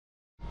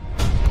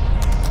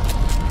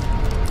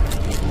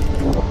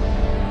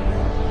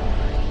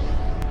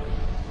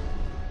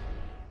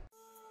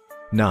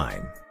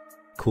9.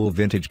 Cool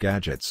vintage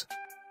gadgets.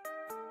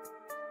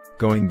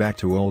 Going back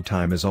to old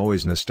time is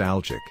always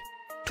nostalgic.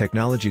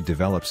 Technology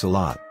develops a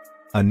lot.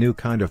 A new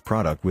kind of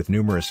product with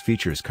numerous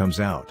features comes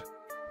out.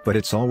 But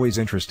it's always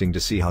interesting to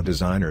see how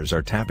designers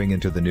are tapping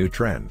into the new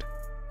trend.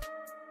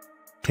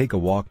 Take a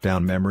walk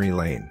down memory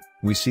lane,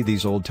 we see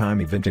these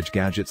old-timey vintage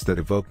gadgets that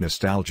evoke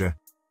nostalgia.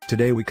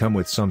 Today we come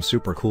with some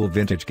super cool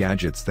vintage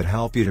gadgets that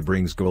help you to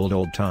bring gold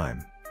old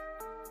time.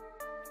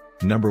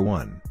 Number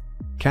 1.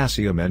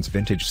 Casio Men's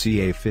Vintage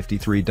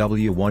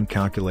CA53W1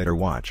 Calculator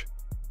Watch.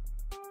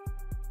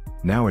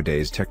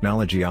 Nowadays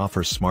technology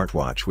offers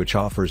smartwatch which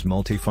offers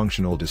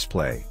multifunctional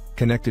display,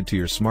 connected to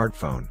your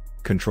smartphone,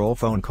 control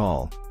phone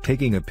call,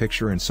 taking a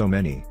picture and so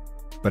many.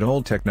 But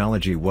old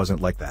technology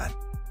wasn't like that.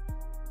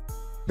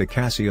 The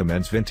Casio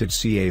Men's Vintage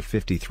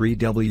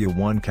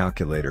CA53W1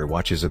 Calculator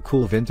Watch is a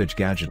cool vintage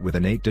gadget with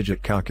an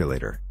 8-digit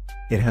calculator.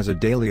 It has a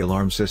daily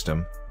alarm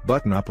system,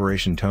 button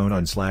operation tone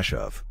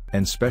on/off,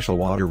 and special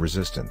water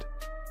resistant.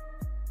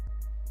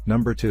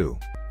 Number 2.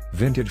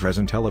 Vintage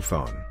Resin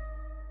Telephone.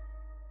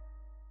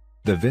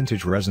 The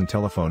vintage resin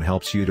telephone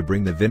helps you to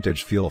bring the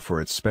vintage feel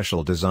for its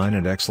special design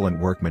and excellent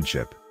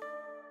workmanship.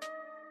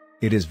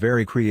 It is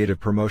very creative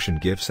promotion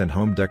gifts and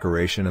home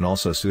decoration and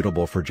also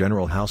suitable for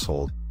general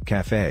household,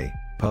 cafe,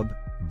 pub,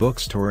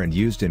 bookstore and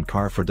used in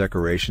car for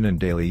decoration and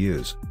daily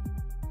use.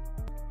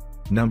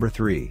 Number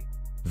 3.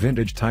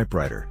 Vintage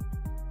Typewriter.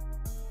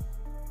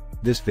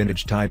 This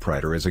vintage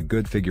typewriter is a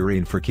good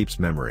figurine for keeps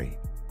memory.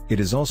 It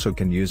is also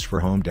can used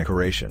for home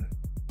decoration.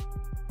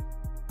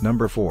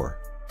 Number 4.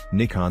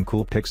 Nikon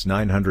Coolpix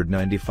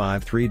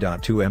 995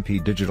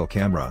 3.2MP digital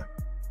camera.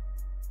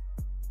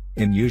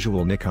 In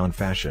usual Nikon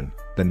fashion,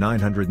 the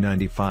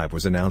 995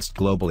 was announced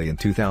globally in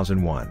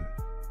 2001.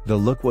 The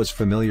look was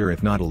familiar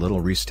if not a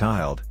little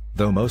restyled,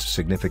 though most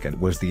significant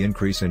was the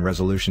increase in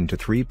resolution to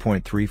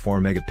 3.34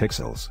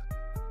 megapixels.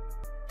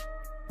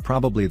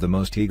 Probably the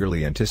most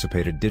eagerly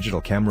anticipated digital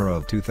camera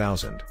of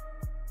 2000.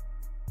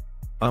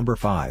 Number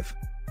 5.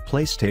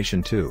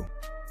 PlayStation 2.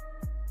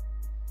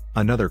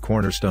 Another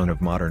cornerstone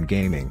of modern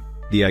gaming,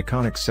 the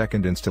iconic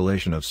second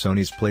installation of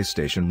Sony's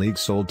PlayStation League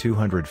sold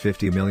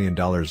 $250 million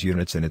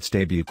units in its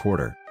debut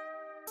quarter.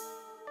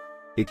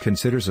 It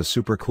considers a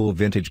super cool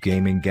vintage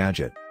gaming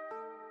gadget.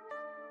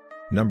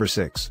 Number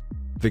 6.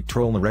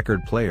 Victrola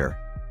Record Player.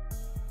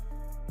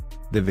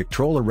 The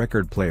Victrola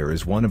record player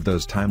is one of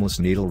those timeless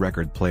needle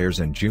record players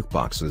and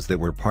jukeboxes that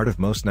were part of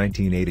most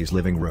 1980s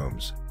living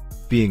rooms.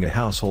 Being a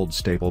household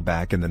staple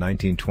back in the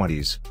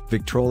 1920s,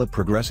 Victrola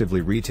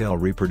progressively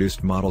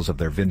reproduced models of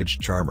their vintage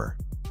charmer.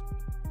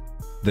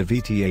 The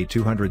VTA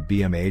 200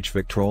 BMH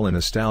Victrola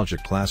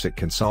nostalgic classic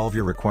can solve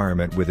your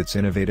requirement with its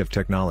innovative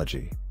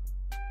technology.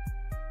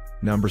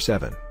 Number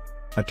 7.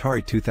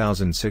 Atari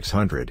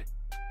 2600.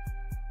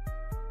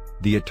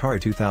 The Atari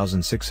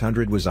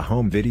 2600 was a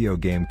home video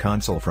game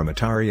console from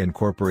Atari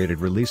Incorporated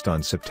released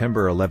on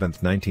September 11,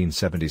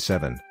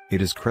 1977.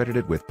 It is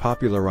credited with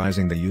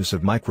popularizing the use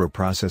of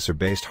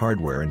microprocessor-based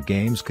hardware in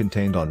games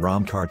contained on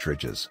ROM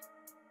cartridges.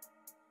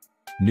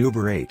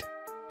 Number 8.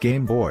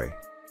 Game Boy.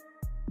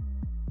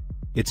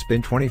 It's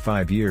been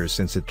 25 years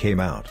since it came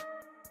out.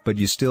 But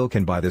you still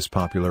can buy this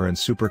popular and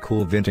super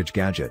cool vintage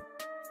gadget.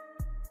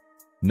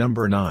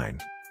 Number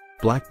 9.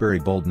 BlackBerry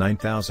Bold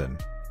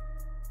 9000.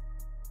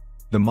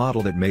 The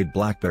model that made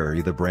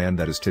BlackBerry the brand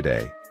that is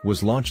today,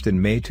 was launched in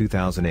May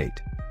 2008.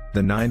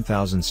 The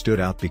 9000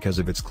 stood out because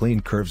of its clean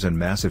curves and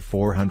massive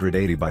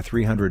 480 by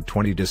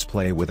 320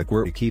 display with a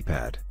QWERTY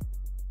keypad.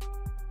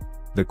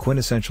 The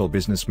quintessential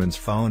businessman's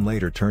phone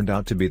later turned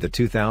out to be the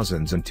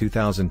 2000s and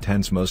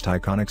 2010s most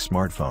iconic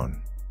smartphone.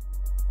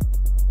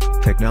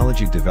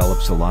 Technology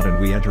develops a lot and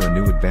we enter a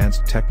new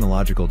advanced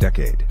technological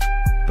decade.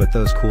 But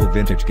those cool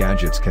vintage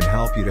gadgets can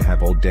help you to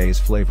have old days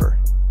flavor.